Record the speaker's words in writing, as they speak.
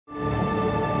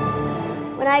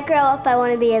I grow up, I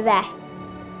want to be a vet.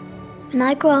 When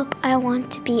I grow up, I want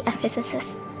to be a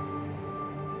physicist.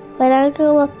 When I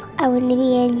grow up, I want to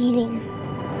be an engineer.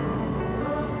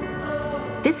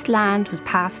 This land was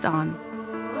passed on,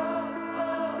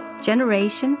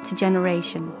 generation to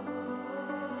generation,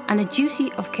 and a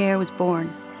duty of care was born.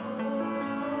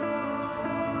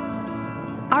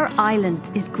 Our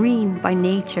island is green by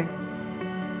nature,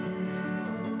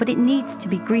 but it needs to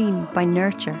be green by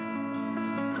nurture.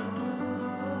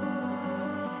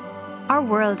 Our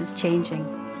world is changing.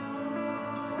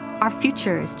 Our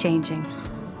future is changing,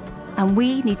 and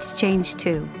we need to change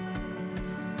too.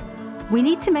 We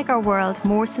need to make our world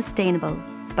more sustainable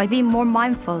by being more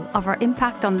mindful of our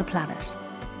impact on the planet.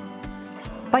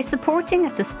 By supporting a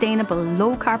sustainable,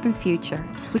 low-carbon future,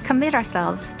 we commit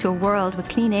ourselves to a world with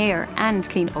clean air and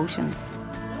clean oceans.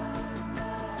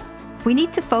 We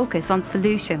need to focus on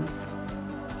solutions,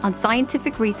 on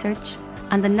scientific research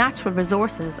and the natural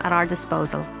resources at our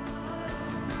disposal.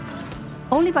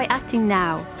 Only by acting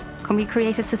now can we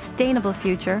create a sustainable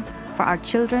future for our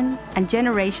children and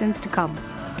generations to come.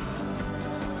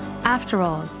 After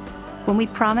all, when we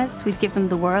promise we'd give them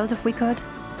the world if we could,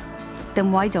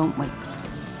 then why don't we?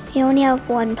 We only have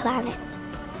one planet,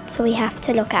 so we have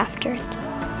to look after it.